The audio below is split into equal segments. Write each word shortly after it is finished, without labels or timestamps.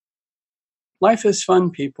life is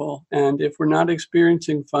fun, people. And if we're not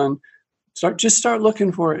experiencing fun, start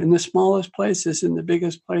looking for it in the smallest places, in the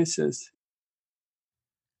biggest places.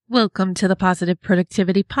 Welcome to the Positive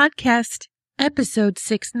Productivity Podcast, episode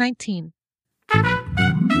 619.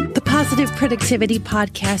 The Positive Productivity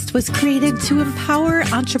Podcast was created to empower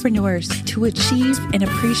entrepreneurs to achieve and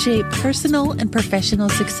appreciate personal and professional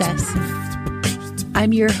success.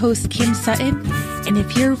 I'm your host, Kim Sutton, and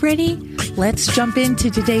if you're ready, let's jump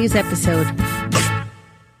into today's episode.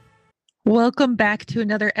 Welcome back to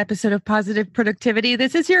another episode of Positive Productivity.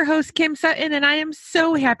 This is your host, Kim Sutton, and I am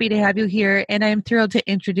so happy to have you here, and I am thrilled to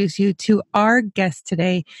introduce you to our guest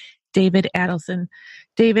today, David Adelson.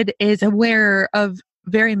 David is a wearer of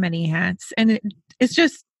very many hats, and it's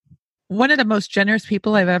just one of the most generous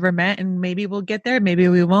people I've ever met, and maybe we'll get there, maybe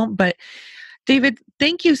we won't, but David,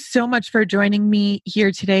 thank you so much for joining me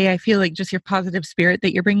here today. I feel like just your positive spirit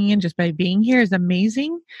that you're bringing in just by being here is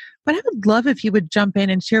amazing. But I would love if you would jump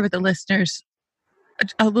in and share with the listeners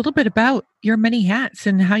a little bit about your many hats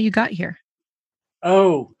and how you got here.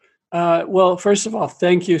 Well, first of all,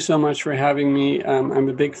 thank you so much for having me. I'm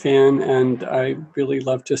a big fan, and I really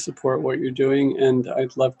love to support what you're doing. And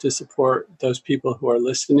I'd love to support those people who are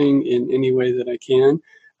listening in any way that I can.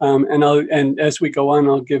 And as we go on,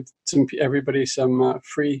 I'll give everybody some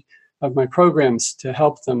free of my programs to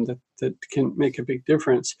help them that can make a big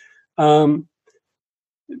difference. And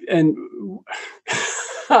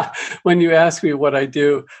when you ask me what I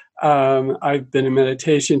do, I've been a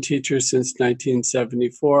meditation teacher since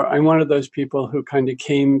 1974. I'm one of those people who kind of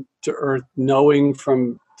came to Earth knowing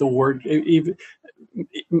from the word, even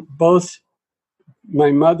both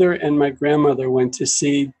my mother and my grandmother went to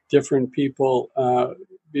see different people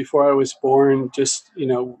before I was born. Just,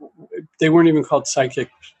 they weren't even called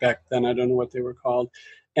psychics back then. I don't know what they were called.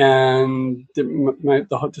 And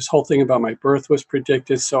this whole thing about my birth was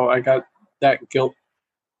predicted. So I got that guilt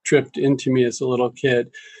tripped into me as a little kid.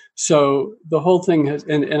 So the whole thing has,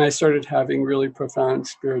 and I started having really profound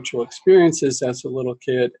spiritual experiences as a little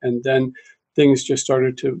kid. And then things just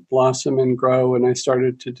started to blossom and grow. And I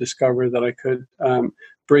started to discover that I could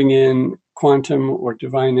bring in quantum or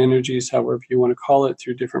divine energies, however you want to call it,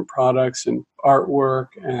 through different products and artwork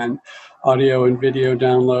and audio and video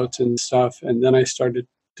downloads and stuff. And then I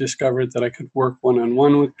discovered that I could work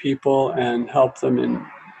one-on-one with people and help them in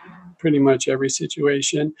pretty much every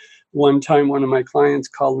situation. One time, one of my clients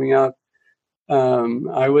called me up.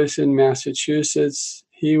 I was in Massachusetts.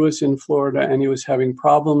 He was in Florida, and he was having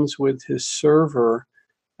problems with his server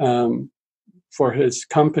for his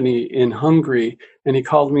company in Hungary. And he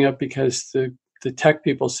called me up because the tech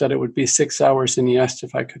people said it would be 6 hours, and he asked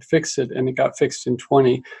if I could fix it, and it got fixed in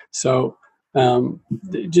 20. So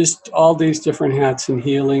just all these different hats and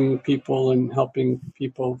healing people and helping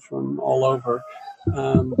people from all over.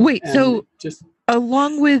 So just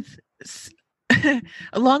along with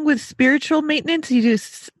spiritual maintenance,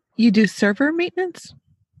 you do server maintenance?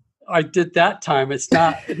 I did that time. It's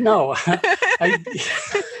not, no.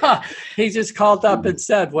 He just called up and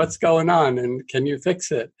said, "What's going on? And can you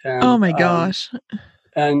fix it?" And, oh my gosh.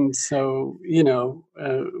 And so,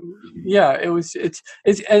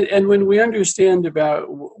 and when we understand about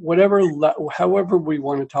however we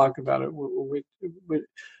want to talk about it,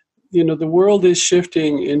 the world is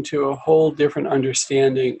shifting into a whole different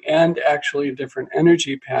understanding and actually a different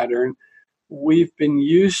energy pattern. We've been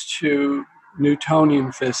used to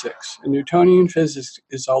Newtonian physics. And Newtonian physics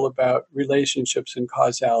is all about relationships and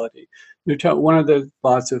causality. One of the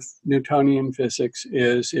laws of Newtonian physics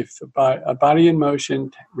is if a body in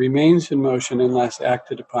motion remains in motion unless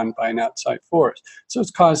acted upon by an outside force. So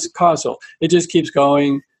it's causal. It just keeps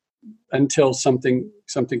going until something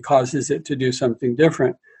causes it to do something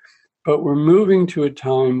different. But we're moving to a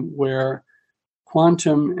time where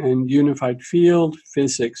quantum and unified field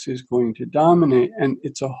physics is going to dominate, and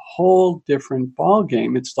it's a whole different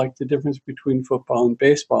ballgame. It's like the difference between football and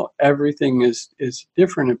baseball. Everything is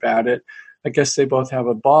different about it. I guess they both have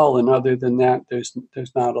a ball, and other than that, there's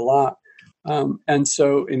not a lot. And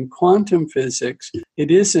so in quantum physics,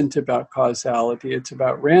 it isn't about causality. It's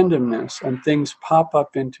about randomness, and things pop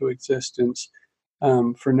up into existence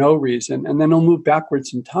for no reason, and then they'll move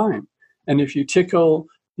backwards in time. And if you tickle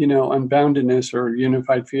unboundedness or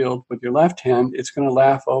unified field with your left hand, it's going to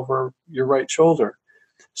laugh over your right shoulder.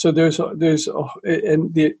 So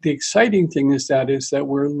and the exciting thing is that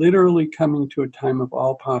we're literally coming to a time of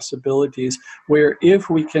all possibilities where if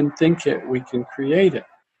we can think it, we can create it.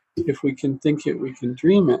 If we can think it, we can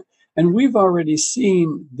dream it. And we've already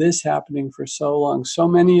seen this happening for so long. So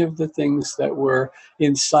many of the things that were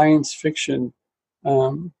in science fiction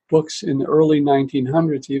books in the early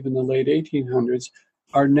 1900s, even the late 1800s,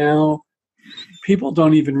 are now people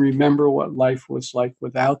don't even remember what life was like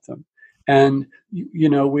without them. And,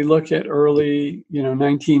 we look at early,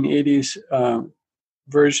 1980s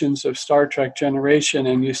versions of Star Trek Generation,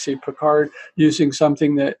 and you see Picard using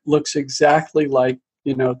something that looks exactly like,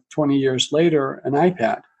 20 years later, an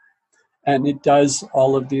iPad. And it does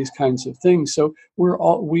all of these kinds of things. So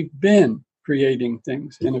we've been creating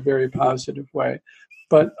things in a very positive way.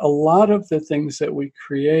 But a lot of the things that we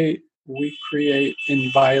create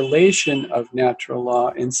in violation of natural law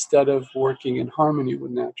instead of working in harmony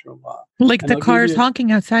with natural law. Like the cars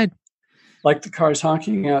honking outside. Like the cars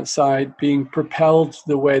honking outside, being propelled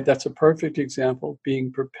the way, that's a perfect example,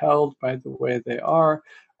 being propelled by the way they are,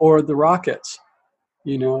 or the rockets.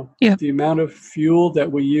 The amount of fuel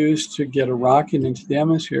that we use to get a rocket into the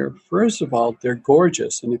atmosphere, first of all, they're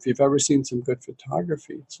gorgeous. And if you've ever seen some good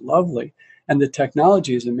photography, it's lovely. And the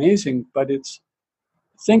technology is amazing, but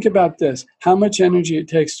think about this, how much energy it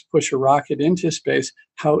takes to push a rocket into space,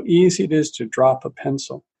 how easy it is to drop a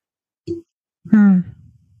pencil.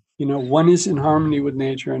 One is in harmony with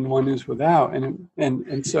nature and one is without.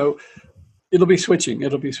 And so it'll be switching.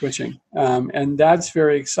 And that's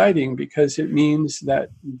very exciting because it means that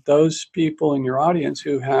those people in your audience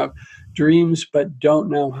who have dreams but don't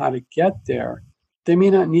know how to get there, they may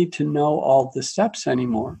not need to know all the steps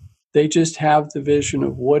anymore. They just have the vision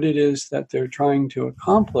of what it is that they're trying to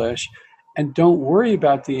accomplish, and don't worry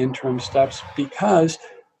about the interim steps because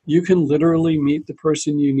you can literally meet the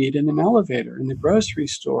person you need in an elevator, in the grocery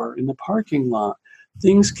store, in the parking lot.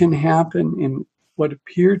 Things can happen in what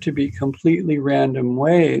appear to be completely random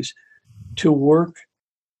ways to work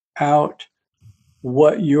out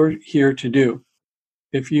what you're here to do.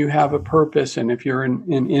 If you have a purpose and if you're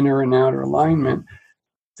in inner and outer alignment,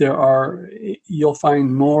 you'll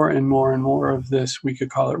find more and more and more of this. We could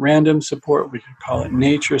call it random support. We could call it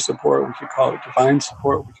nature support. We could call it divine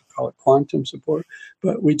support. We could call it quantum support.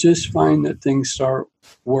 But we just find that things start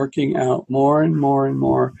working out more and more and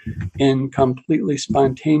more in completely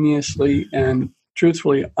spontaneously and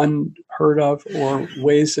truthfully unheard of, or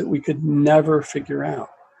ways that we could never figure out.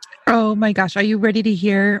 Oh my gosh. Are you ready to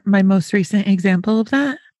hear my most recent example of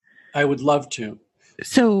that? I would love to.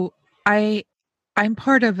 So I'm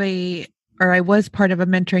part of I was part of a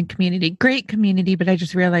mentoring community, great community, but I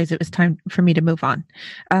just realized it was time for me to move on.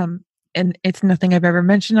 And it's nothing I've ever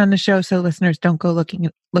mentioned on the show, so listeners don't go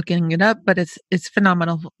looking it up, but it's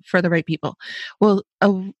phenomenal for the right people. Well,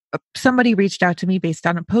 somebody reached out to me based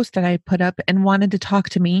on a post that I put up and wanted to talk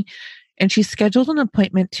to me, and she scheduled an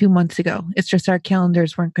appointment 2 months ago. It's just our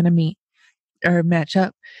calendars weren't going to meet or match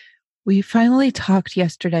up. We finally talked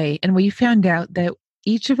yesterday, and we found out that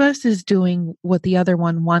each of us is doing what the other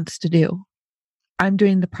one wants to do. I'm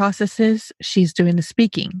doing the processes. She's doing the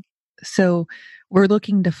speaking. So we're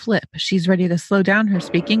looking to flip. She's ready to slow down her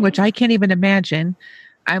speaking, which I can't even imagine.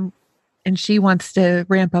 And she wants to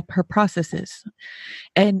ramp up her processes.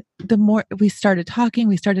 And the more we started talking,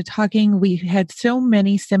 we had so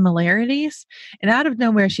many similarities. And out of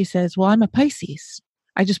nowhere, she says, well, I'm a Pisces.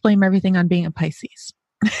 I just blame everything on being a Pisces.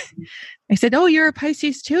 I said, oh, you're a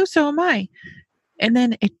Pisces too? So am I. And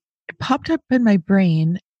then it popped up in my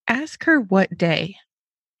brain, ask her what day.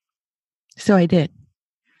 So I did.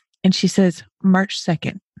 And she says, March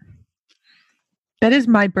 2nd. That is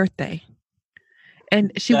my birthday.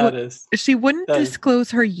 And she wouldn't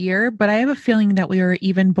disclose her year, but I have a feeling that we were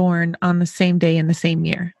even born on the same day in the same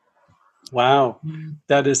year. Wow.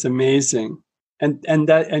 That is amazing.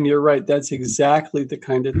 And you're right. That's exactly the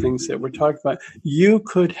kind of things that we're talking about. You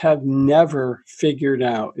could have never figured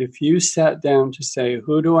out, if you sat down to say,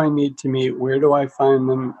 who do I need to meet? Where do I find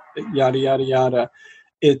them? Yada, yada, yada.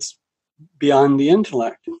 It's beyond the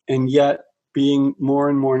intellect. And yet being more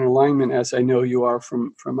and more in alignment, as I know you are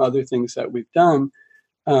from other things that we've done,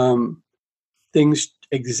 things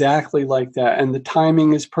exactly like that. And the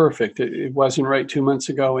timing is perfect. It wasn't right 2 months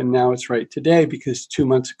ago, and now it's right today, because 2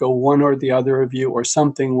 months ago, one or the other of you or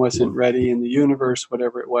something wasn't ready in the universe,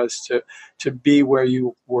 whatever it was, to be where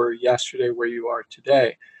you were yesterday, where you are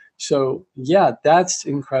today. So yeah, that's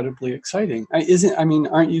incredibly exciting.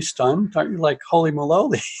 Aren't you stunned? Aren't you like, holy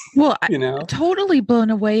moly? Well, I'm totally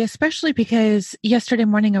blown away, especially because yesterday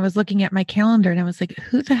morning I was looking at my calendar and I was like,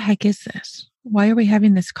 who the heck is this? Why are we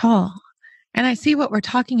having this call? And I see what we're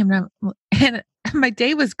talking about, and my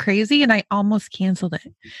day was crazy and I almost canceled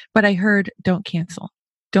it, but I heard, don't cancel.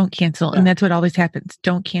 Yeah. And that's what always happens.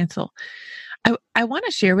 Don't cancel. I want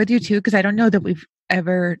to share with you too, because I don't know that we've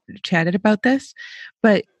ever chatted about this,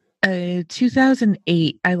 but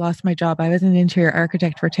 2008, I lost my job. I was an interior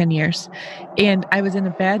architect for 10 years and I was in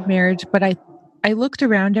a bad marriage, but I looked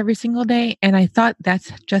around every single day and I thought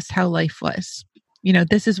that's just how life was.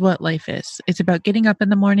 This is what life is. It's about getting up in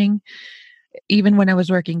the morning. Even when I was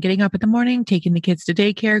working, getting up in the morning, taking the kids to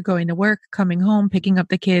daycare, going to work, coming home, picking up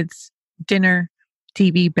the kids, dinner,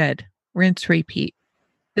 TV, bed, rinse, repeat.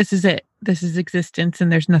 This is it. This is existence,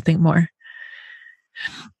 and there's nothing more.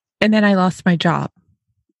 And then I lost my job.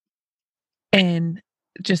 And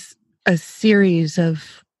just a series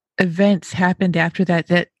of events happened after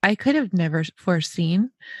that I could have never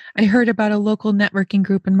foreseen. I heard about a local networking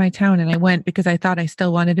group in my town, and I went because I thought I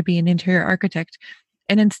still wanted to be an interior architect.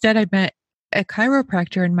 And instead I met a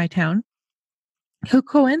chiropractor in my town who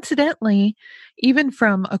coincidentally, even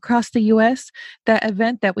from across the US, that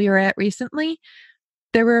event that we were at recently,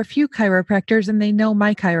 there were a few chiropractors and they know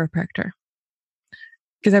my chiropractor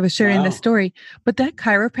because I was sharing the story. But that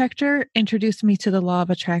chiropractor introduced me to the law of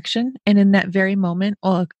attraction. And in that very moment,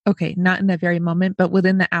 not in that very moment, but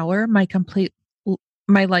within the hour,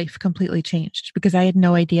 my life completely changed because I had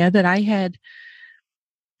no idea that I had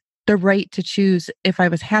the right to choose if I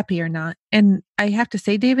was happy or not. And I have to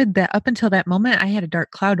say, David, that up until that moment, I had a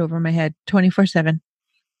dark cloud over my head 24/7.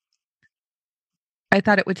 I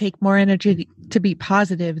thought it would take more energy to be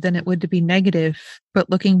positive than it would to be negative.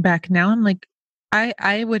 But looking back now, I'm like,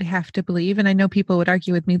 I would have to believe, and I know people would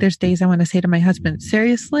argue with me. There's days I want to say to my husband,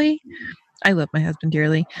 seriously? I love my husband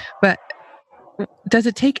dearly, but does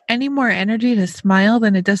it take any more energy to smile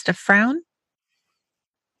than it does to frown?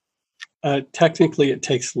 Technically, it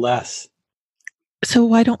takes less. So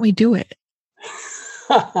why don't we do it?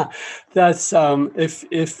 That's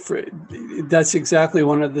if that's exactly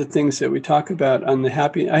one of the things that we talk about on the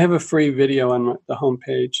happy. I have a free video on the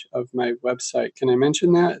homepage of my website. Can I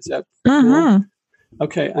mention that? Is that cool?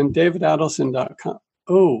 Okay, on davidadelson.com.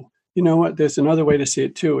 Oh, you know what? There's another way to see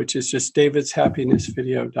it too, which is just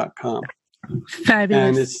davidshappinessvideo.com. Fabulous.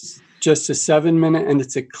 And it's just a 7-minute, and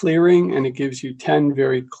it's a clearing, and it gives you 10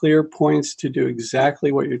 very clear points to do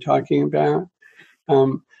exactly what you're talking about.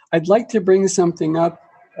 I'd like to bring something up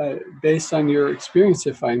based on your experience,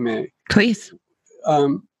 if I may. Please.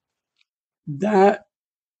 That,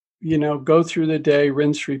 go through the day,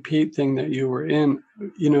 rinse, repeat thing that you were in,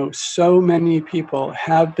 so many people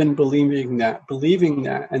have been believing that.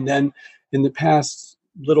 And then in the past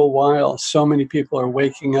little while, so many people are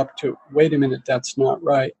waking up to, wait a minute, that's not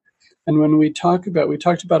right. And when we talked about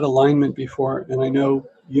alignment before, and I know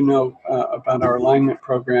about our alignment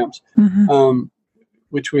programs,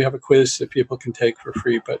 which we have a quiz that people can take for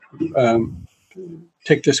free, but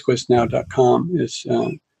takethisquiznow.com is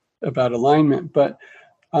about alignment. But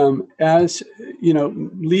as you know,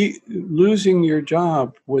 losing your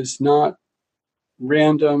job was not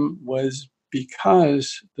random, was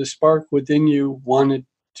because the spark within you wanted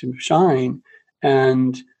to shine,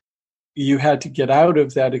 and you had to get out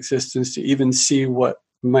of that existence to even see what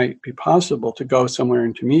might be possible, to go somewhere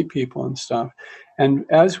and to meet people and stuff. And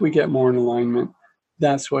as we get more in alignment,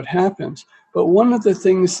 that's what happens. But one of the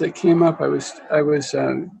things that came up, I was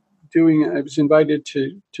invited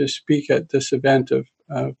to speak at this event of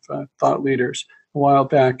thought leaders a while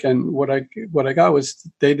back, and what I got was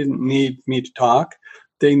they didn't need me to talk.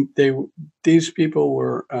 These people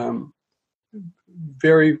were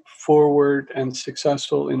very forward and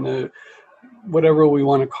successful in the, whatever we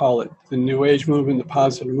want to call it, the New Age movement, the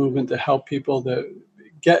positive movement, to help people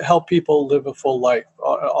help people live a full life,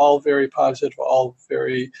 all very positive, all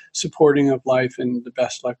very supporting of life and the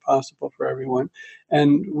best life possible for everyone.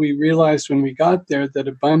 And we realized when we got there that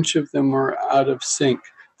a bunch of them were out of sync,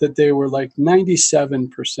 that they were like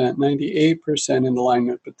 97%, 98% in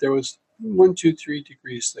alignment, but there was 1, 2, 3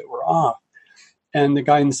 degrees that were off. And the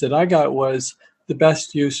guidance that I got was, the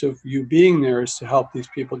best use of you being there is to help these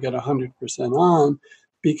people get 100% on,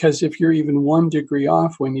 because if you're even 1 degree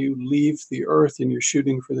off when you leave the Earth and you're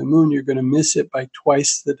shooting for the moon, you're going to miss it by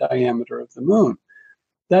twice the diameter of the moon.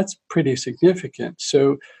 That's pretty significant.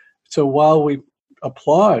 So while we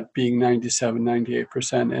applaud being 97,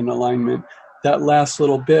 98% in alignment, that last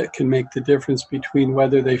little bit can make the difference between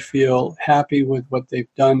whether they feel happy with what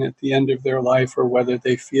they've done at the end of their life, or whether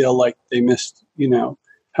they feel like they missed,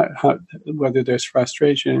 whether there's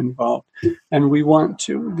frustration involved. And we want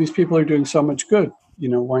to, these people are doing so much good,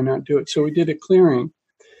 why not do it? So we did a clearing,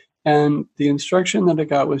 and the instruction that I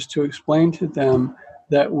got was to explain to them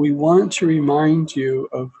that we want to remind you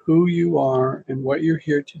of who you are and what you're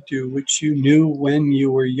here to do, which you knew when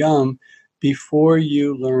you were young, before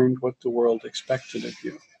you learned what the world expected of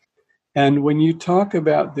you. And when you talk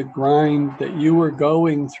about the grind that you were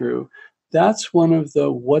going through, that's one of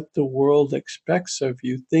the what the world expects of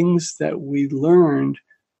you, things that we learned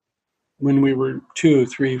when we were 2,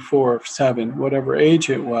 3, 4, 7, whatever age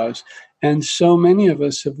it was. And so many of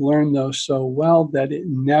us have learned those so well that it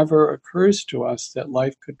never occurs to us that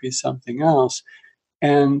life could be something else.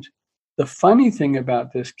 And the funny thing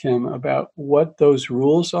about this, Kim, about what those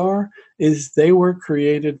rules are, is they were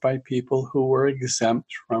created by people who were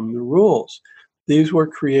exempt from the rules. These were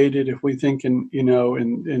created, if we think in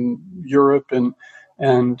Europe and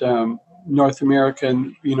North America,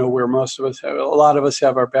 and where most of us have, a lot of us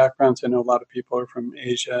have our backgrounds. I know a lot of people are from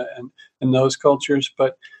Asia and those cultures,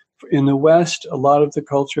 but in the West, a lot of the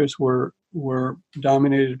cultures were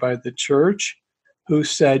dominated by the church, who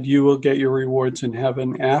said you will get your rewards in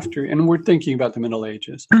heaven after, and we're thinking about the Middle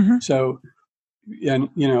Ages. Mm-hmm. So, and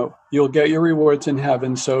you'll get your rewards in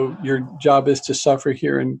heaven. So your job is to suffer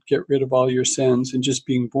here and get rid of all your sins, and just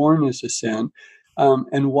being born is a sin.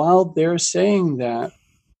 And while they're saying that,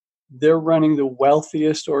 they're running the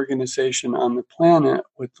wealthiest organization on the planet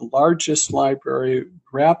with the largest library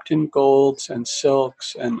wrapped in golds and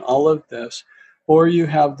silks and all of this. Or you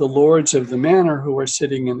have the lords of the manor who are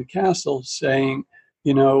sitting in the castle saying,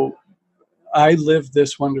 I live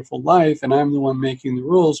this wonderful life and I'm the one making the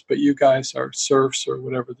rules, but you guys are serfs or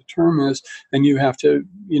whatever the term is, and you have to,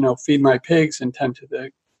 feed my pigs and tend to the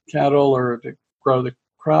cattle or to grow the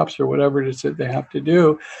crops or whatever it is that they have to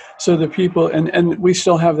do. So the people, and we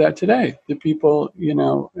still have that today, the people,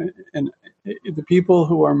 and the people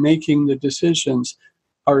who are making the decisions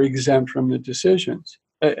are exempt from the decisions.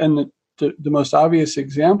 And the most obvious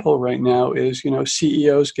example right now is,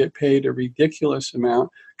 CEOs get paid a ridiculous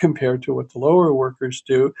amount compared to what the lower workers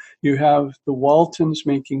do. You have the Waltons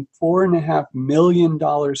making $4.5 million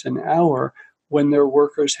an hour when their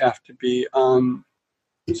workers have to be on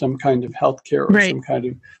some kind of health care or some kind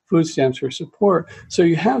of food stamps or support. So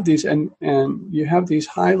you have these, and you have these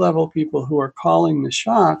high level people who are calling the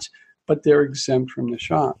shots, but they're exempt from the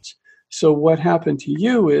shots. So what happened to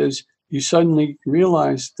you is you suddenly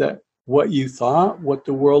realized that what you thought, what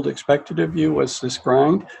the world expected of you was this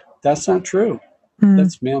grind. That's not true.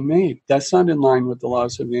 That's man-made. That's not in line with the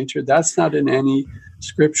laws of nature. That's not in any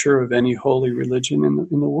scripture of any holy religion in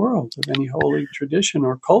the world, of any holy tradition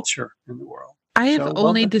or culture in the world. I have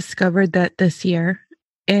only discovered that this year.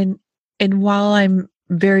 And while I'm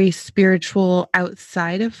very spiritual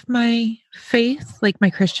outside of my faith, like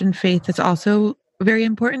my Christian faith is also very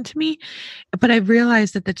important to me, but I've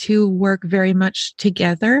realized that the two work very much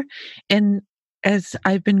together. And as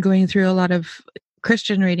I've been going through a lot of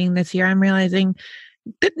Christian reading this year, I'm realizing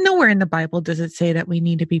that nowhere in the Bible does it say that we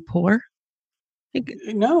need to be poor.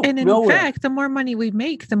 No, and in fact, the more money we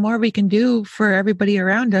make, the more we can do for everybody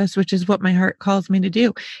around us, which is what my heart calls me to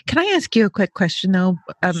do. Can I ask you a quick question, though?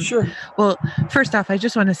 Sure. Well, first off, I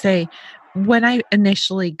just want to say, when I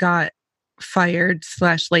initially got fired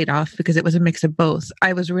 / laid off, because it was a mix of both,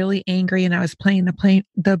 I was really angry and I was playing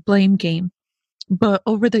the blame game. But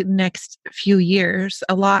over the next few years,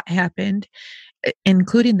 a lot happened,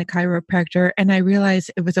 including the chiropractor, and I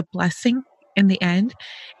realized it was a blessing in the end.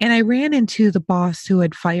 And I ran into the boss who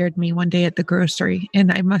had fired me one day at the grocery.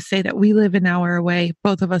 And I must say that we live an hour away.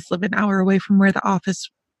 Both of us live an hour away from where the office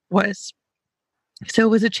was. So it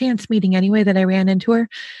was a chance meeting anyway that I ran into her.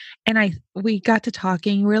 And we got to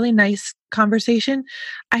talking, really nice conversation.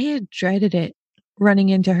 I had dreaded it running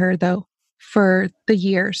into her though, for the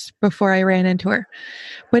years before I ran into her.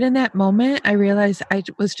 But in that moment, I realized I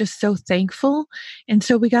was just so thankful. And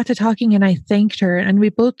so we got to talking and I thanked her and we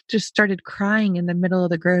both just started crying in the middle of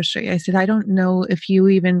the grocery. I said, I don't know if you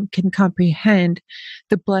even can comprehend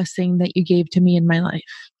the blessing that you gave to me in my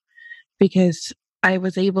life, because I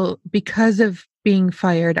was able, because of being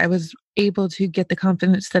fired, I was able to get the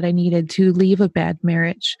confidence that I needed to leave a bad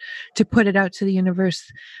marriage, to put it out to the universe,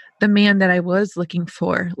 the man that I was looking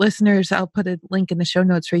for. Listeners, I'll put a link in the show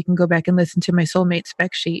notes where you can go back and listen to my soulmate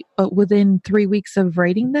spec sheet. But within 3 weeks of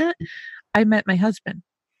writing that, I met my husband,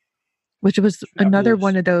 which was another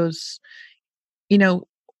one of those,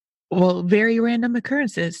 very random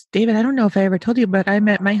occurrences. David, I don't know if I ever told you, but I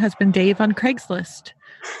met my husband, Dave, on Craigslist.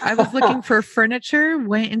 I was looking for furniture,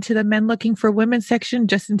 went into the men looking for women section,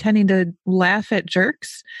 just intending to laugh at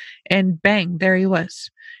jerks, and bang, there he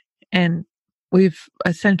was. And we've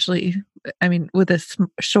essentially, with a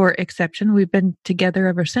short exception, we've been together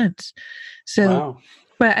ever since. So, wow.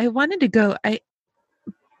 But I wanted to go, and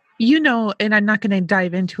I'm not going to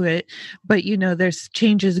dive into it, but there's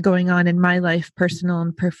changes going on in my life, personal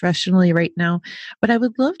and professionally right now. But I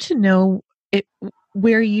would love to know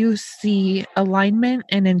where you see alignment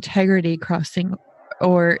and integrity crossing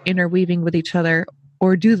or interweaving with each other,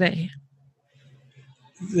 or do they?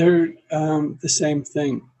 They're the same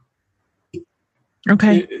thing.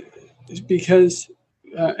 Okay. Because,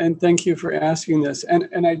 and thank you for asking this.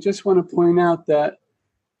 And I just want to point out that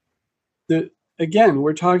again,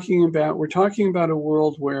 we're talking about a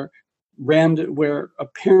world where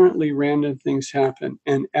apparently random things happen.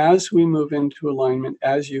 And as we move into alignment,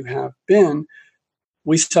 as you have been,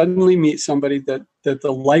 we suddenly meet somebody that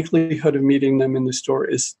the likelihood of meeting them in the store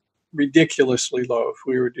is ridiculously low if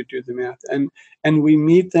we were to do the math. And we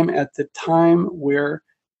meet them at the time where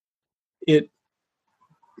it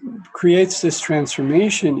creates this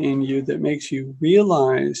transformation in you that makes you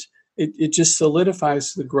realize it just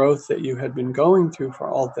solidifies the growth that you had been going through for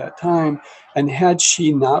all that time. And had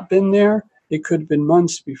she not been there, it could have been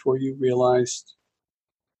months before you realized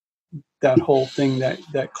that whole thing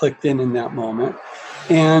that clicked in that moment.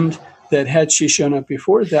 And that had she shown up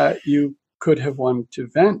before that, you could have wanted to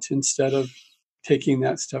vent instead of taking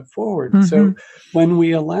that step forward. Mm-hmm. So when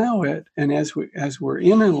we allow it, and as we're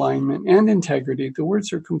in alignment and integrity, the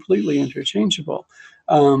words are completely interchangeable.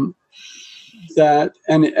 And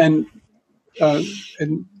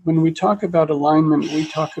when we talk about alignment, we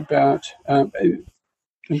talk about I'm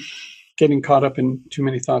getting caught up in too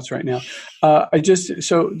many thoughts right now.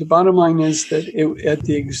 So the bottom line is that at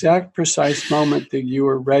the exact precise moment that you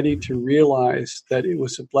were ready to realize that it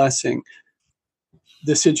was a blessing,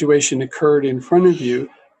 the situation occurred in front of you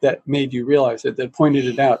that made you realize it, that pointed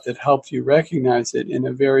it out, that helped you recognize it in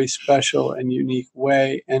a very special and unique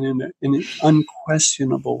way and in an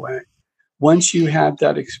unquestionable way. Once you had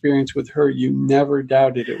that experience with her, you never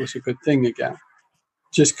doubted it was a good thing again.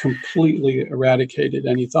 Just completely eradicated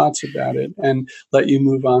any thoughts about it and let you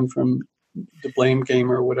move on from the blame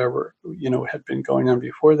game or whatever, had been going on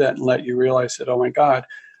before that, and let you realize that, oh my God,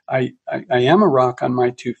 I am a rock on my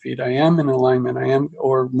 2 feet. I am in alignment. I am,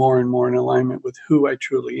 or more and more in alignment with who I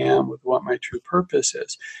truly am, with what my true purpose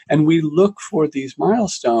is. And we look for these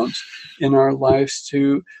milestones in our lives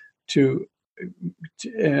to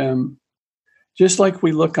just like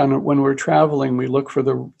we look on it when we're traveling, we look for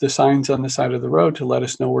the signs on the side of the road to let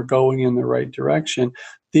us know we're going in the right direction.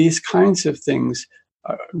 These kinds of things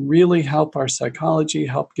really help our psychology,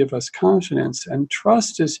 help give us confidence, and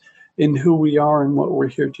trust is in who we are and what we're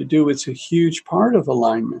here to do. It's a huge part of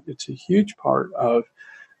alignment. It's a huge part of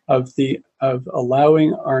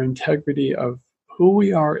allowing our integrity of who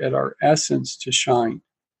we are at our essence to shine.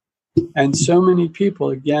 And so many people,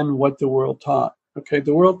 again, what the world taught. Okay,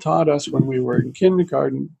 the world taught us when we were in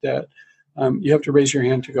kindergarten that you have to raise your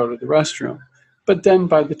hand to go to the restroom. But then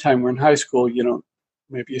by the time we're in high school,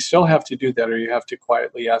 maybe you still have to do that, or you have to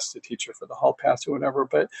quietly ask the teacher for the hall pass or whatever.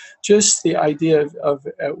 But just the idea of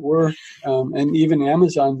at work, and even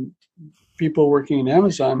Amazon, people working in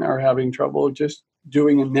Amazon are having trouble just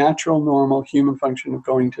doing a natural, normal human function of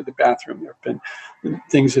going to the bathroom. There have been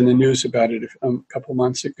things in the news about it a couple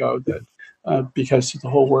months ago that because of the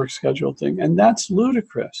whole work schedule thing. And that's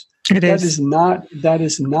ludicrous. That is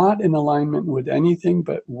not in alignment with anything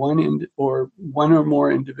but one or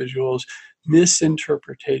more individuals'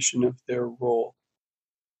 misinterpretation of their role.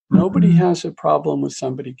 Nobody has a problem with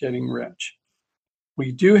somebody getting rich.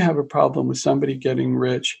 We do have a problem with somebody getting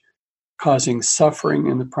rich causing suffering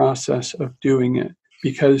in the process of doing it,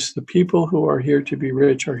 because the people who are here to be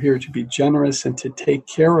rich are here to be generous and to take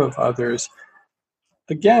care of others.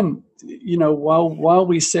 Again, while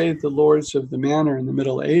we say the lords of the manor in the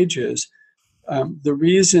Middle Ages, the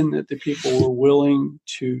reason that the people were willing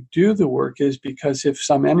to do the work is because if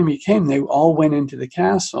some enemy came, they all went into the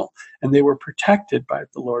castle and they were protected by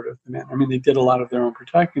the lord of the manor. I mean, they did a lot of their own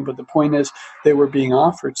protecting, but the point is they were being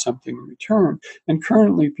offered something in return. And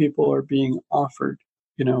currently people are being offered,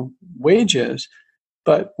 wages.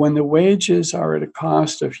 But when the wages are at a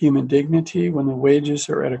cost of human dignity, when the wages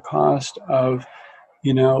are at a cost of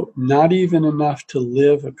not even enough to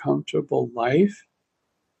live a comfortable life.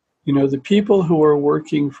 The people who are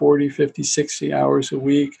working 40, 50, 60 hours a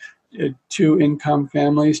week, 2-income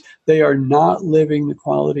families, they are not living the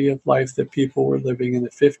quality of life that people were living in the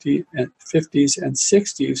 50s and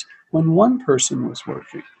 60s when one person was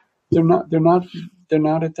working. They're not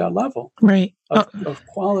at that level, right, of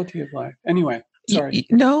quality of life. Anyway, sorry.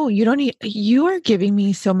 No, you don't need. You are giving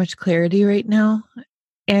me so much clarity right now,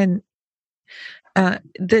 and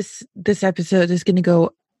this episode is going to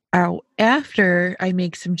go out after I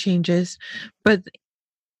make some changes, but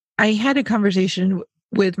I had a conversation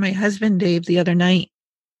with my husband, Dave, the other night,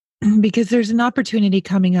 because there's an opportunity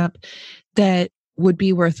coming up that would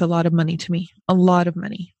be worth a lot of money to me, a lot of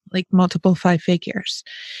money, like multiple 5 figures,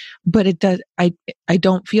 but I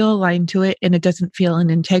don't feel aligned to it, and it doesn't feel in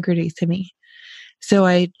integrity to me. So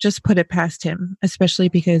I just put it past him, especially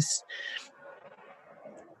because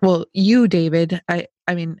well, you, David, I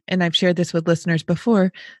mean, and I've shared this with listeners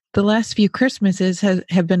before, the last few Christmases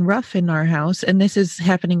have been rough in our house. And this is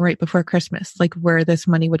happening right before Christmas, like where this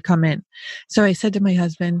money would come in. So I said to my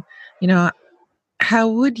husband, you know, how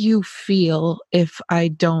would you feel if I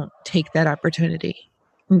don't take that opportunity?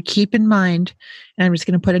 And keep in mind, and I'm just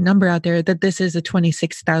going to put a number out there, that this is a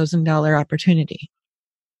 $26,000 opportunity.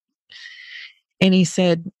 And he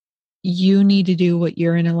said, you need to do what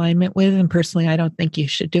you're in alignment with. And personally, I don't think you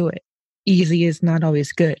should do it. Easy is not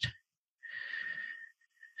always good.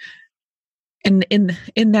 And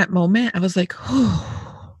in that moment, I was like,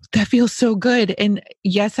 oh, that feels so good. And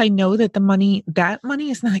yes, I know that that money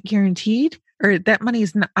is not guaranteed, or that money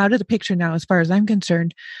is not out of the picture now, as far as I'm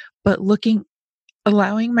concerned. But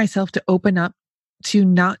allowing myself to open up to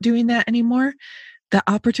not doing that anymore, the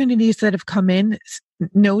opportunities that have come in,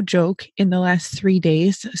 no joke, in the last 3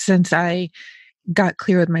 days since I got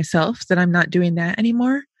clear with myself that I'm not doing that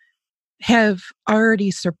anymore, have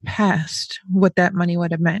already surpassed what that money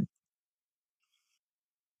would have meant.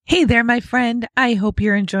 Hey there, my friend. I hope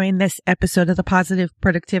you're enjoying this episode of the Positive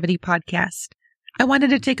Productivity Podcast. I wanted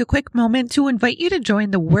to take a quick moment to invite you to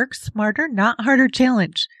join the Work Smarter, Not Harder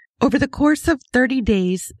Challenge. Over the course of 30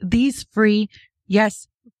 days, these free, yes,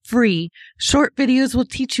 free, short videos will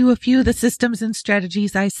teach you a few of the systems and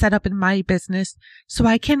strategies I set up in my business so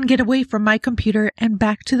I can get away from my computer and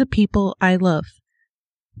back to the people I love.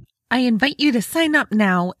 I invite you to sign up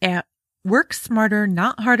now at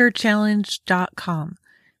WorkSmarterNotHarderChallenge.com.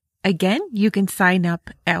 Again, you can sign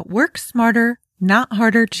up at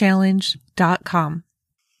WorkSmarterNotHarderChallenge.com.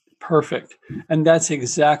 Perfect. And that's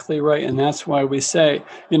exactly right. And that's why we say,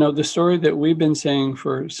 the story that we've been saying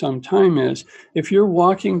for some time is, if you're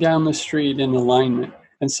walking down the street in alignment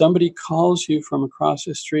and somebody calls you from across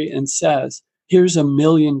the street and says, here's $1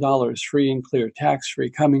 million free and clear,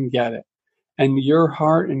 tax-free, come and get it. And your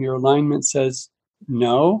heart and your alignment says,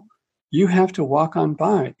 no, you have to walk on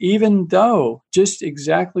by, even though, just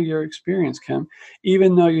exactly your experience, Kim,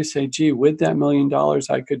 even though you say, gee, with that $1 million,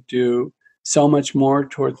 I could do so much more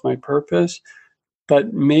towards my purpose.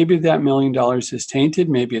 But maybe that $1 million is tainted.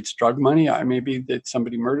 Maybe it's drug money. Maybe that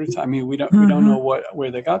somebody murdered. I mean, we don't know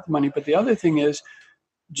where they got the money. But the other thing is,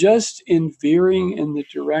 just in veering in the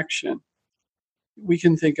direction, we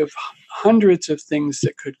can think of hundreds of things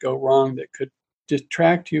that could go wrong, that could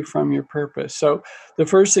detract you from your purpose. So the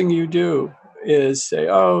first thing you do is say,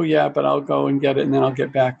 oh yeah, but I'll go and get it, and then I'll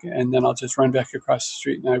get back, and then I'll just run back across the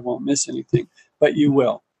street and I won't miss anything. But you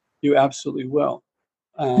will. You absolutely will.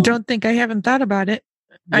 Don't think I haven't thought about it.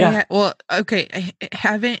 Yeah.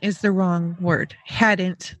 Haven't is the wrong word.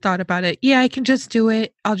 Hadn't thought about it. Yeah, I can just do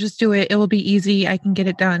it. I'll just do it. It will be easy. I can get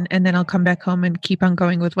it done. And then I'll come back home and keep on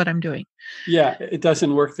going with what I'm doing. Yeah, it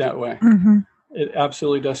doesn't work that way. Mm-hmm. It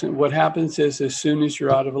absolutely doesn't. What happens is, as soon as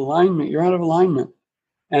you're out of alignment, you're out of alignment.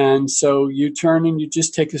 And so you turn and you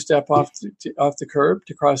just take a step off the curb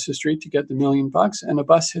to cross the street to get the $1 million, and a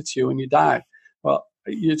bus hits you and you die. Well,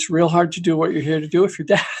 it's real hard to do what you're here to do if you're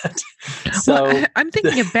dead. So well, I'm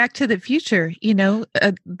thinking of Back to the Future,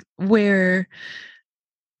 where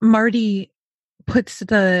Marty puts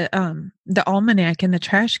the almanac in the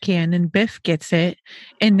trash can and Biff gets it,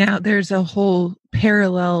 and now there's a whole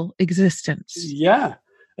parallel existence. Yeah.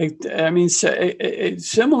 I mean, a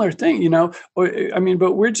similar thing,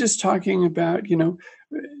 but we're just talking about,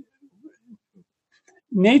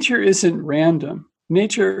 nature isn't random.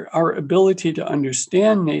 Nature, our ability to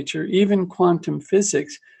understand nature, even quantum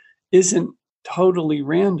physics, isn't totally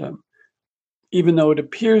random. Even though it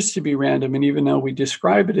appears to be random, and even though we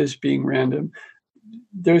describe it as being random,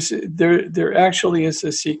 there actually is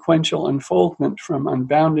a sequential unfoldment from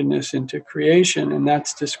unboundedness into creation, and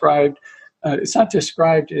that's described. It's not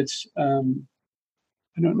described. It's I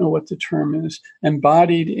don't know what the term is.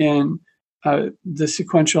 Embodied in the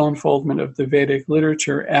sequential unfoldment of the Vedic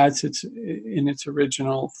literature as in its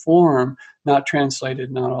original form, not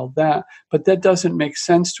translated, not all that. But that doesn't make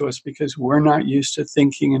sense to us because we're not used to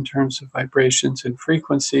thinking in terms of vibrations and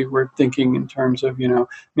frequency. We're thinking in terms of,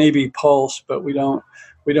 maybe pulse, but we don't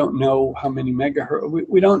know how many megahertz.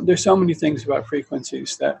 We don't. There's so many things about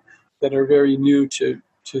frequencies that are very new to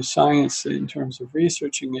science in terms of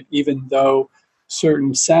researching it, even though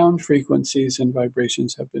certain sound frequencies and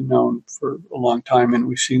vibrations have been known for a long time, and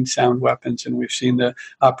we've seen sound weapons, and we've seen the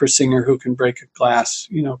opera singer who can break a glass,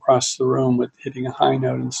 across the room with hitting a high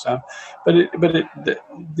note and stuff. But the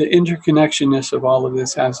interconnectionness of all of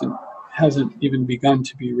this hasn't even begun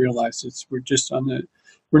to be realized.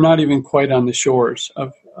 We're not even quite on the shores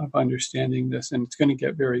of understanding this, and it's going to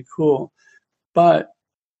get very cool. But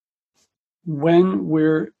when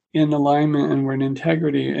we're in alignment and we're in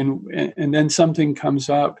integrity, and then something comes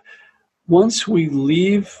up. Once we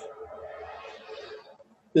leave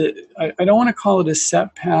I don't want to call it a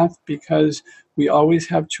set path, because we always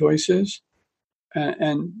have choices,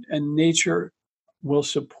 and nature will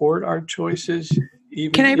support our choices.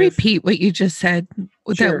 Even Can I repeat what you just said?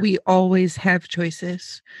 Sure. That we always have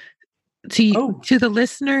choices. To the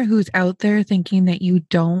listener who's out there thinking that you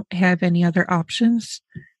don't have any other options,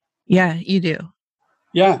 yeah, you do.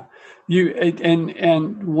 Yeah,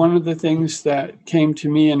 and one of the things that came to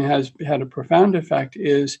me and has had a profound effect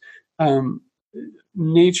is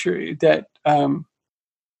nature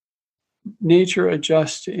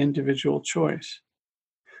adjusts to individual choice.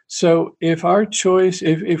 So if our choice,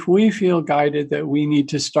 if we feel guided that we need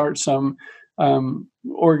to start some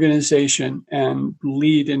organization and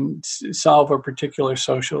lead and solve a particular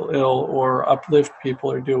social ill or uplift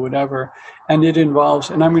people or do whatever, and it involves,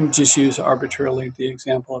 and I'm going to just use arbitrarily the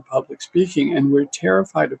example of public speaking, and we're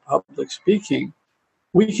terrified of public speaking,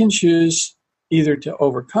 we can choose either to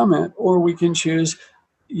overcome it, or we can choose,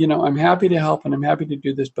 I'm happy to help and I'm happy to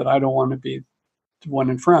do this, but I don't want to be the one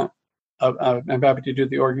in front. I'm happy to do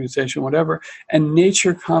the organization, whatever. And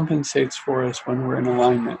nature compensates for us when we're in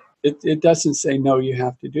alignment. It doesn't say, no, you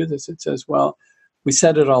have to do this. It says, well, we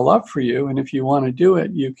set it all up for you, and if you want to do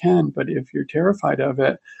it, you can. But if you're terrified of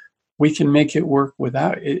it, we can make it work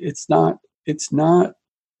without it. It's not,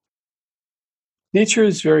 nature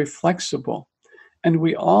is very flexible. And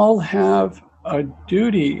we all have a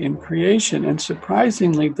duty in creation. And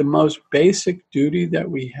surprisingly, the most basic duty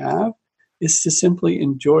that we have is to simply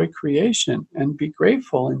enjoy creation and be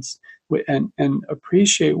grateful and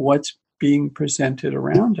appreciate what's being presented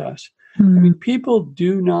around us. Mm. I mean, people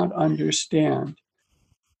do not understand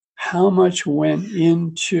how much went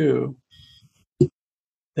into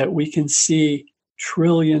that we can see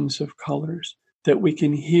trillions of colors, that we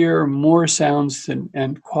can hear more sounds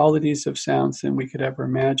and qualities of sounds than we could ever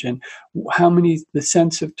imagine. The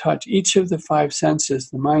sense of touch, each of the 5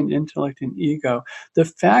 senses, the mind, intellect, and ego, the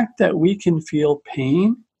fact that we can feel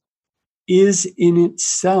pain is in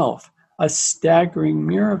itself a staggering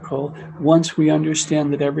miracle once we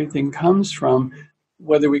understand that everything comes from,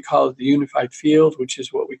 whether we call it the unified field, which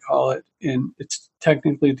is what we call it, it's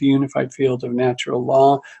technically the unified field of natural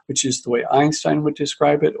law, which is the way Einstein would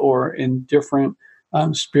describe it, or in different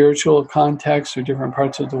spiritual contexts or different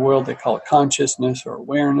parts of the world, they call it consciousness or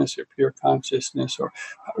awareness or pure consciousness or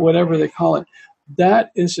whatever they call it.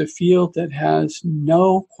 That is a field that has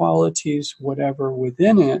no qualities whatever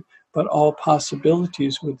within it, but all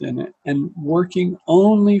possibilities within it. And working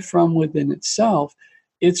only from within itself,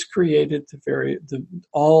 it's created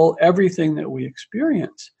everything that we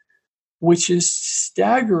experience, which is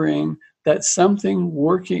staggering. That something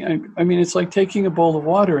working, I mean, it's like taking a bowl of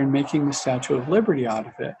water and making the Statue of Liberty out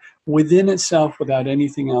of it within itself without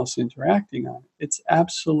anything else interacting on it. It's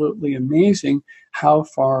absolutely amazing how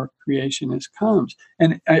far creation has come.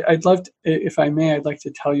 And I'd love to, if I may, I'd like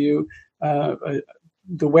to tell you the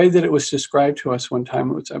way that it was described to us one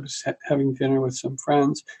time. I was having dinner with some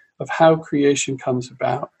friends of how creation comes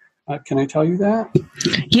about. Can I tell you that?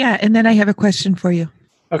 Yeah, and then I have a question for you.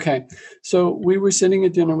 Okay, so we were sitting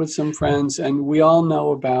at dinner with some friends, and we all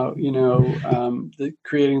know about, the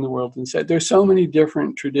creating the world. And said there's so many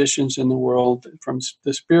different traditions in the world from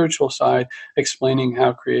the spiritual side explaining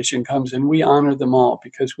how creation comes, and we honor them all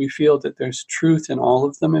because we feel that there's truth in all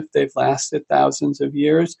of them if they've lasted thousands of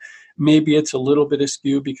years. Maybe it's a little bit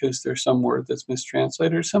askew because there's some word that's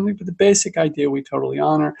mistranslated or something, but the basic idea we totally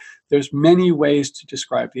honor. There's many ways to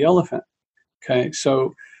describe the elephant, okay?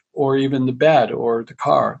 So, or even the bed or the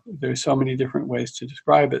car. There's so many different ways to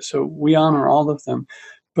describe it. So we honor all of them.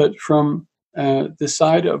 But from the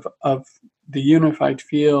side of the unified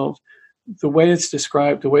field, the way it was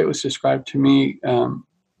described to me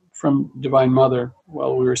from Divine Mother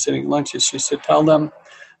while we were sitting at lunch, is she said, tell them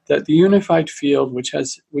that the unified field, which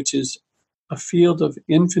is a field of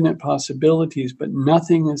infinite possibilities, but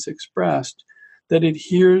nothing is expressed, that it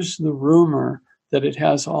hears the rumor that it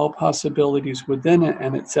has all possibilities within it,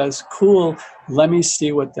 and it says, cool, let me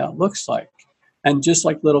see what that looks like. And just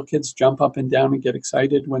like little kids jump up and down and get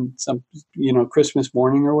excited when some, Christmas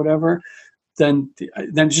morning or whatever, then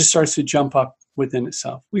it just starts to jump up within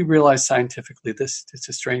itself. We realize scientifically it's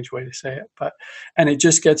a strange way to say it, and it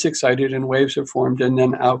just gets excited and waves are formed, and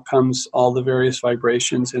then out comes all the various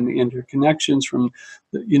vibrations and the interconnections from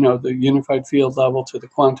the unified field level to the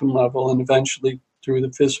quantum level, and eventually through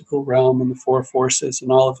the physical realm and the 4 forces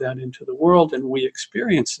and all of that into the world, and we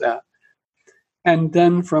experience that. And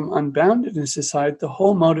then from unboundedness side, the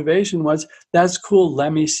whole motivation was, that's cool,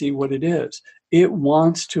 let me see what it is. It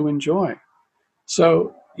wants to enjoy.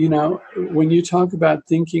 So when you talk about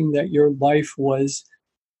thinking that your life was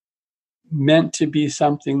meant to be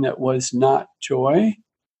something that was not joy,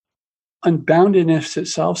 unboundedness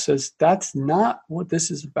itself says that's not what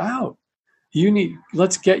this is about.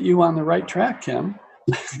 Let's get you on the right track, Kim.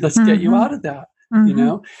 Let's get you out of that,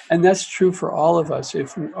 and that's true for all of us.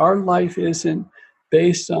 If our life isn't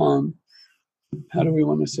based on, how do we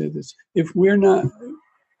want to say this? If we're not,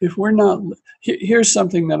 here's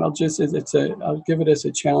something that I'll give it as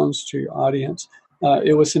a challenge to your audience.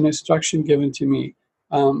 It was an instruction given to me.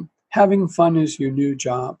 Having fun is your new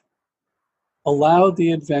job. Allow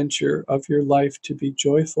the adventure of your life to be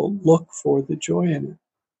joyful. Look for the joy in it.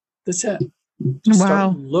 That's it. Just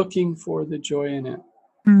start looking for the joy in it.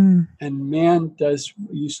 And man,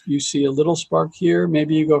 you see a little spark here.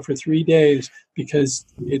 Maybe you go for 3 days because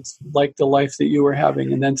it's like the life that you were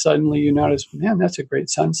having. And then suddenly you notice, man, that's a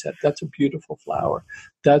great sunset. That's a beautiful flower.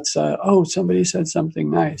 That's, somebody said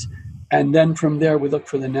something nice. And then from there, we look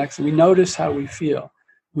for the next. And we notice how we feel.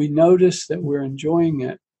 We notice that we're enjoying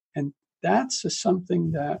it. And that's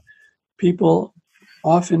something that people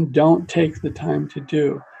often don't take the time to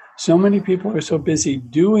do. So many people are so busy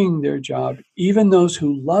doing their job, even those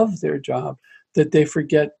who love their job, that they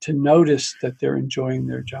forget to notice that they're enjoying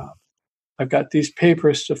their job. I've got these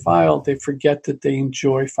papers to file. They forget that they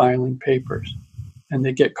enjoy filing papers, and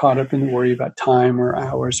they get caught up in the worry about time or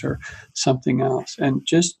hours or something else. And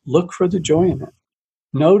just look for the joy in it.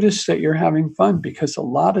 Notice that you're having fun, because a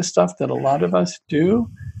lot of stuff that a lot of us do,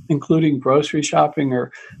 including grocery shopping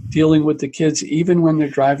or dealing with the kids, even when they're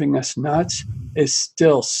driving us nuts, is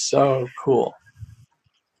still so cool.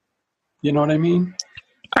 You know what I mean?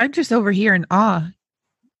 I'm just over here in awe,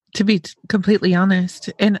 to be completely honest.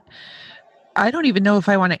 And I don't even know if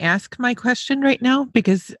I want to ask my question right now,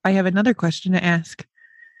 because I have another question to ask.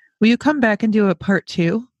 Will you come back and do a part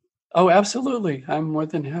 2? Oh, absolutely. I'm more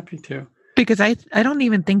than happy to. Because I don't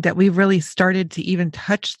even think that we've really started to even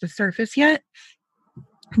touch the surface yet.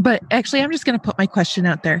 But actually, I'm just going to put my question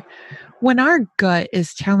out there. When our gut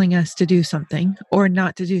is telling us to do something or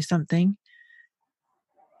not to do something,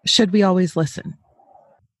 should we always listen?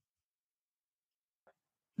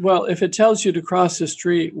 Well, if it tells you to cross the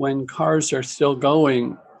street when cars are still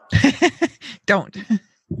going, don't.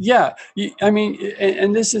 Yeah. I mean,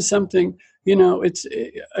 and this is something, it's,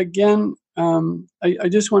 again, I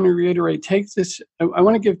just want to reiterate, take this. I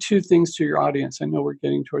want to give 2 things to your audience. I know we're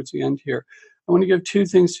getting towards the end here. I want to give 2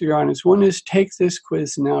 things to your audience. One is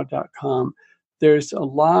takethisquiznow.com. There's a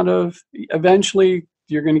lot of, eventually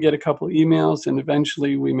you're going to get a couple emails, and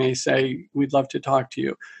eventually we may say, we'd love to talk to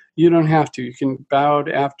you. You don't have to. You can bow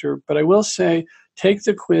out after. But I will say, take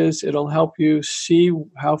the quiz. It'll help you see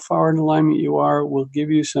how far in alignment you are. We'll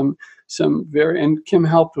give you some and Kim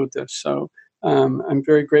helped with this. So I'm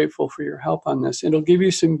very grateful for your help on this. It'll give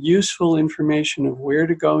you some useful information of where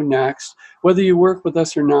to go next. Whether you work with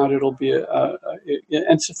us or not, it'll be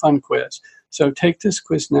it's a fun quiz. So take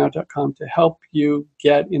thisquiznow.com to help you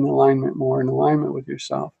get more in alignment with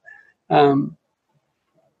yourself. I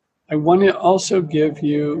want to also give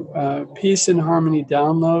you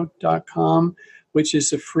peaceandharmonydownload.com, which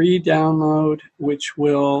is a free download, which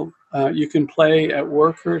will you can play at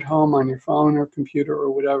work or at home on your phone or computer or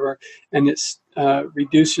whatever, and it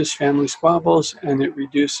reduces family squabbles, and it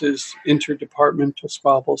reduces interdepartmental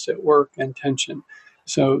squabbles at work and tension.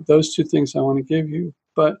 So those 2 things I want to give you.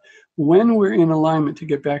 But when we're in alignment, to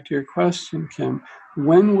get back to your question, Kim,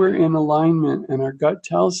 when we're in alignment and our gut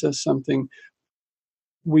tells us something,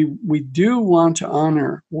 we do want to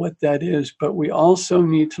honor what that is, but we also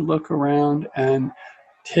need to look around and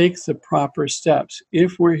take the proper steps.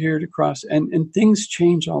 If we're here to cross, and things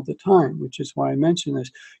change all the time, which is why I mention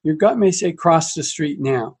this, your gut may say, cross the street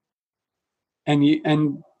now.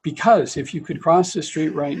 And because if you could cross the street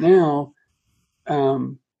right now,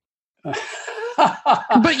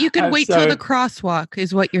 but you can wait till the crosswalk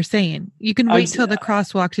is what you're saying. You can wait till the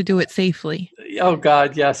crosswalk to do it safely. Oh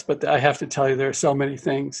God, yes. But I have to tell you, there are so many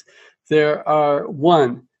things. There are,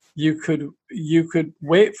 one, you could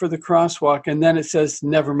wait for the crosswalk, and then it says,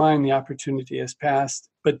 never mind, the opportunity has passed,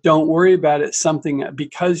 but don't worry about it.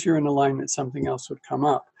 Because you're in alignment, something else would come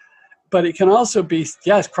up. But it can also be,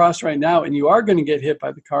 yes, cross right now, and you are going to get hit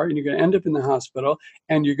by the car, and you're going to end up in the hospital,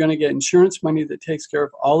 and you're going to get insurance money that takes care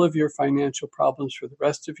of all of your financial problems for the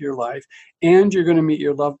rest of your life, and you're going to meet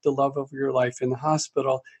the love of your life in the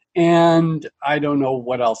hospital, and I don't know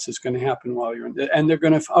what else is going to happen while you're in there. And they're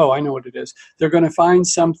going to, I know what it is. They're going to find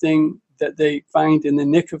something that they find in the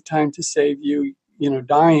nick of time to save you,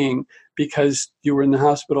 dying, because you were in the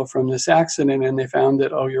hospital from this accident, and they found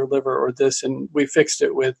that, your liver or this, and we fixed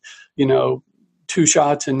it with, 2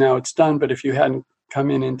 shots and now it's done. But if you hadn't come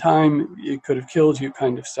in time, it could have killed you,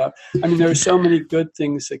 kind of stuff. I mean, there are so many good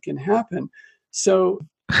things that can happen. So,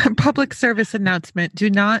 public service announcement: do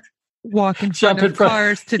not walk in front of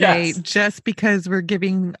cars today, yes, just because we're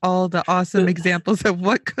giving all the awesome examples of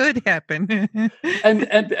what could happen.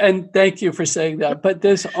 and thank you for saying that. But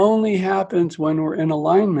this only happens when we're in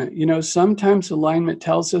alignment. You know, sometimes alignment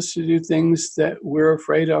tells us to do things that we're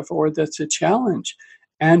afraid of or that's a challenge.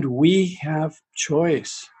 And we have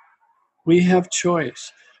choice. We have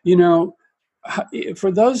choice. You know,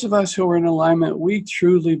 for those of us who are in alignment, we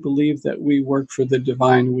truly believe that we work for the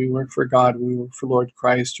divine, we work for God, we work for Lord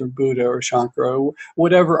Christ or Buddha or Shankara, or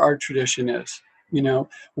whatever our tradition is. You know,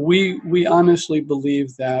 we honestly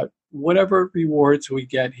believe that whatever rewards we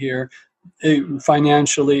get here,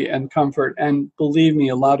 financially and comfort, and believe me,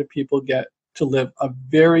 a lot of people get to live a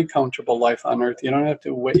very comfortable life on earth. You don't have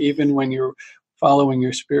to wait, even when you're following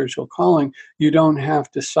your spiritual calling, you don't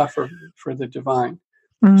have to suffer for the divine.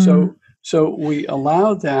 So we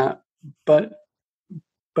allow that, but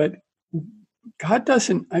God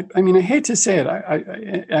doesn't. I mean, I hate to say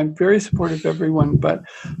it. I'm very supportive of everyone, but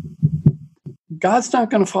God's not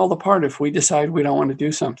going to fall apart if we decide we don't want to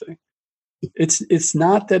do something. It's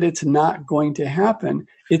not that it's not going to happen.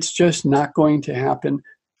 It's just not going to happen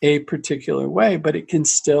a particular way, but it can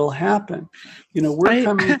still happen. You know,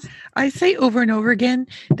 I say over and over again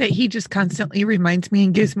that he just constantly reminds me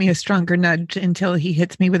and gives me a stronger nudge until he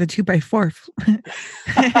hits me with a 2x4.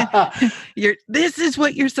 This is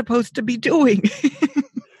what you're supposed to be doing.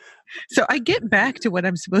 So I get back to what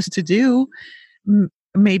I'm supposed to do.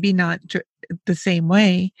 Maybe not the same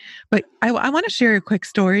way, but I want to share a quick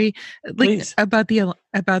story, about the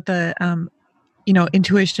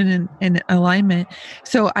intuition and alignment.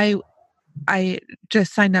 So I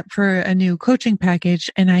just signed up for a new coaching package,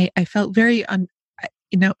 and I felt very, I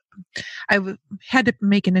had to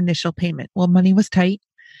make an initial payment. Well, money was tight,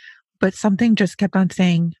 but something just kept on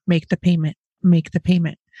saying, make the payment.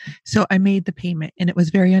 So I made the payment, and it was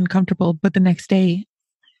very uncomfortable. But the next day,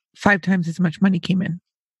 5 times as much money came in.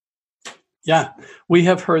 Yeah, we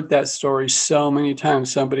have heard that story so many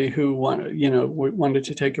times. Somebody who wanted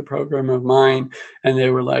to take a program of mine, and they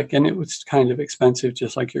were like, and it was kind of expensive,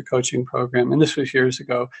 just like your coaching program. And this was years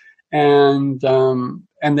ago, and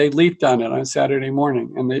they leaped on it on Saturday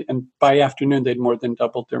morning, and by afternoon they'd more than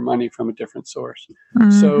doubled their money from a different source.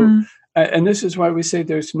 Mm-hmm. So, and this is why we say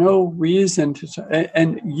there's no reason to.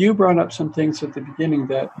 And you brought up some things at the beginning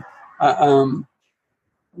that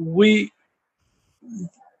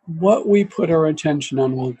what we put our attention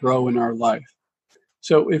on will grow in our life.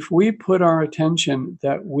 So if we put our attention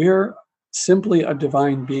that we're simply a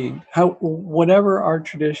divine being, whatever our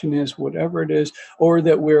tradition is, whatever it is, or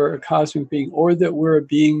that we're a cosmic being, or that we're a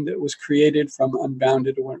being that was created from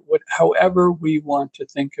unbounded awareness, however we want to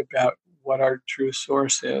think about what our true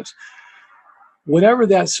source is, whatever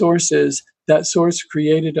that source is, that source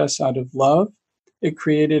created us out of love. It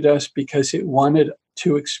created us because it wanted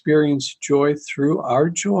to experience joy through our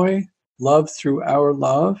joy, love through our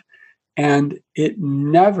love. And it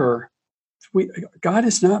never, God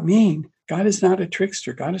is not mean. God is not a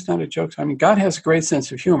trickster. God is not a joke. I mean, God has a great sense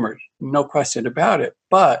of humor, no question about it,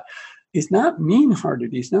 but he's not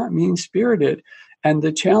mean-hearted. He's not mean-spirited. And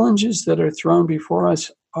the challenges that are thrown before us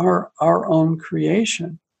are our own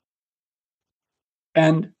creation.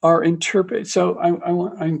 And our so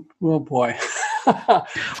oh boy.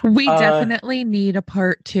 We definitely need a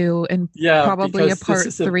part 2 and probably a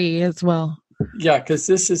part 3 as well. Yeah, because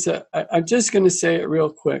this is I'm just going to say it real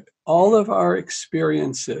quick. All of our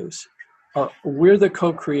experiences we're the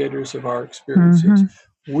co-creators of our experiences.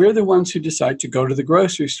 Mm-hmm. We're the ones who decide to go to the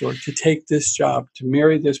grocery store, to take this job, to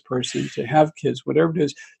marry this person, to have kids, whatever it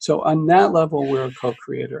is. So on that level, we're a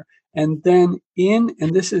co-creator. And then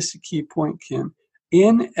and this is the key point, Kim,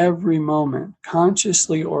 in every moment,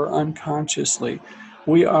 consciously or unconsciously,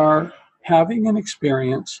 we are having an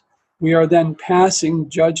experience. We are then passing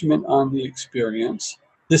judgment on the experience.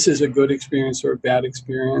 This is a good experience or a bad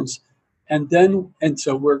experience. And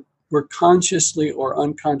so we're consciously or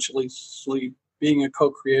unconsciously being a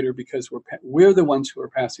co-creator because we're the ones who are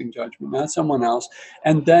passing judgment, not someone else.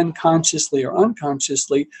 And then consciously or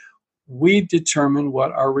unconsciously, we determine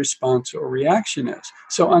what our response or reaction is.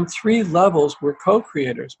 So on 3 levels, we're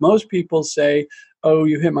co-creators. Most people say, oh,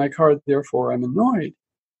 you hit my car, therefore I'm annoyed.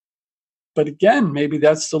 But again, maybe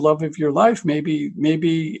that's the love of your life.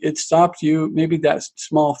 Maybe it stopped you. Maybe that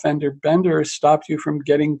small fender bender stopped you from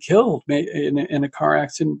getting killed in a car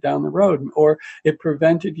accident down the road, or it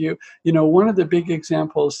prevented you. You know, one of the big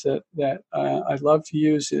examples that I love to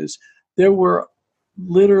use is there were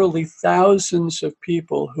literally thousands of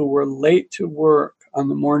people who were late to work on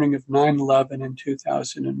the morning of 9/11 in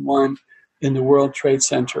 2001 in the World Trade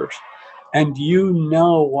Centers. And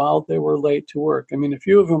while they were late to work, I mean, a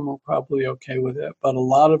few of them were probably okay with it, but a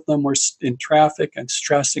lot of them were in traffic and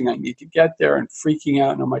stressing, I need to get there, and freaking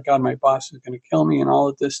out, and oh my God, my boss is going to kill me, and all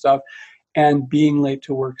of this stuff. And being late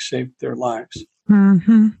to work saved their lives.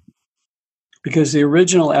 Mm-hmm. Because the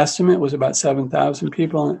original estimate was about 7,000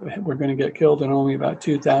 people were going to get killed, and only about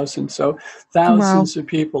 2,000. So thousands of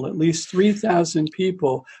people, at least 3,000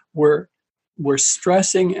 people were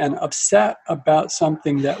stressing and upset about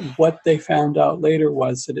something that what they found out later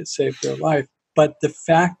was that it saved their life. But the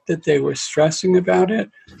fact that they were stressing about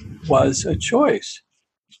it was a choice.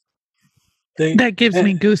 That gives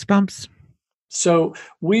me goosebumps. So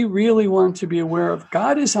we really want to be aware of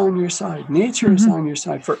God is on your side. Nature is on your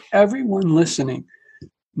side. For everyone listening,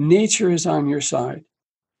 nature is on your side.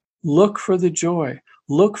 Look for the joy.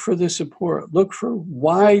 Look for the support. Look for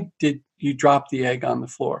why did you drop the egg on the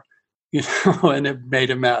floor? And it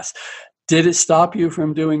made a mess. Did it stop you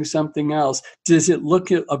from doing something else? Does it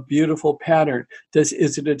look at a beautiful pattern?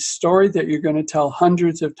 Is it a story that you're going to tell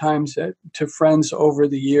hundreds of times to friends over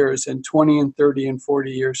the years, and 20 and 30 and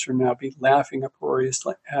 40 years from now be laughing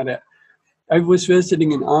uproariously at it? I was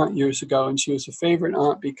visiting an aunt years ago, and she was a favorite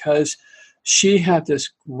aunt because she had this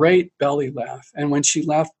great belly laugh. And when she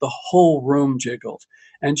laughed, the whole room jiggled.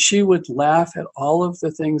 And she would laugh at all of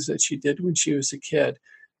the things that she did when she was a kid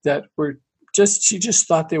that were she just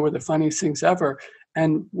thought they were the funniest things ever.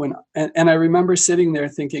 And I remember sitting there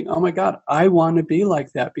thinking, oh my God, I want to be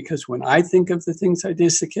like that, because when I think of the things I did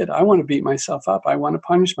as a kid, I want to beat myself up. I want to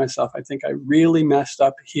punish myself. I think I really messed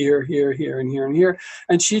up here, here, here, and here, and here.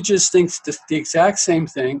 And she just thinks the exact same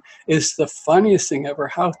thing is the funniest thing ever,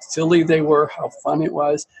 how silly they were, how fun it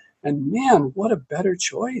was. And man, what a better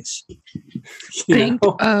choice. Think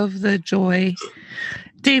of the joy.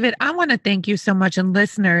 David, I want to thank you so much. And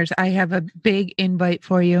listeners, I have a big invite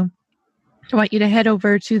for you. I want you to head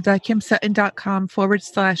over to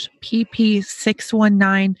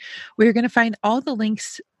thekimsutton.com/PP619. We're going to find all the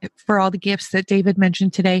links for all the gifts that David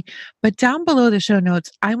mentioned today. But down below the show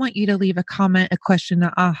notes, I want you to leave a comment, a question,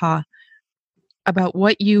 an aha about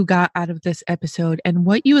what you got out of this episode and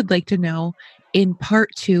what you would like to know in part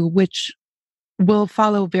 2, which will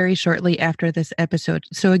follow very shortly after this episode.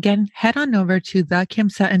 So again, head on over to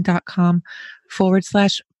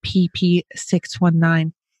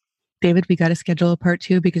thekimsutton.com/PP619. David, we got to schedule a part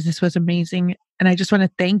 2 because this was amazing. And I just want to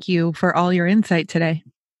thank you for all your insight today.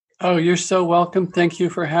 Oh, you're so welcome. Thank you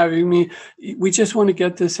for having me. We just want to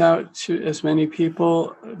get this out to as many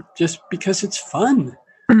people just because it's fun.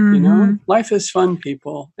 Mm-hmm. Life is fun,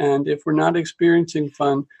 people. And if we're not experiencing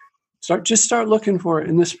fun, start looking for it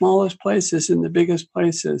in the smallest places, in the biggest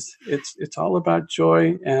places. It's all about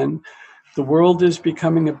joy, and the world is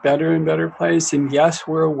becoming a better and better place. And yes,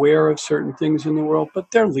 we're aware of certain things in the world, but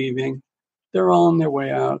they're leaving. They're all on their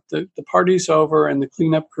way out. The party's over, and the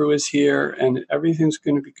cleanup crew is here, and everything's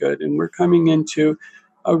going to be good. And we're coming into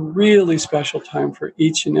a really special time for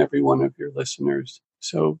each and every one of your listeners.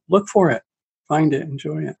 So look for it, find it,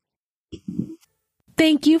 enjoy it.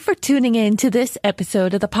 Thank you for tuning in to this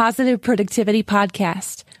episode of the Positive Productivity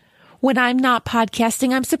Podcast. When I'm not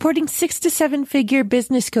podcasting, I'm supporting 6 to 7 figure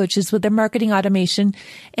business coaches with their marketing automation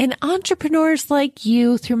and entrepreneurs like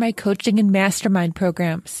you through my coaching and mastermind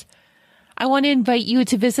programs. I want to invite you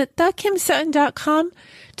to visit thekimsutton.com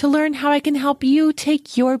to learn how I can help you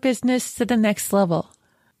take your business to the next level.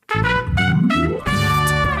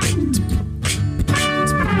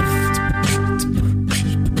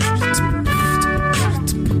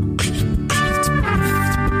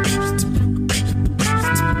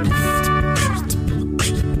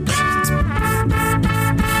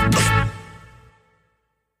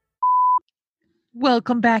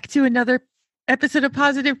 Welcome back to another episode of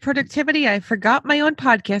Positive Productivity. I forgot my own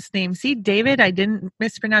podcast name. See, David, I didn't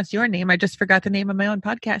mispronounce your name. I just forgot the name of my own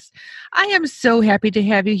podcast. I am so happy to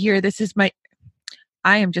have you here.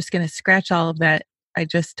 I am just going to scratch all of that. I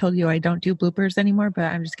just told you I don't do bloopers anymore, but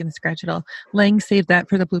I'm just going to scratch it all. Lang, save that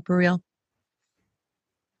for the blooper reel.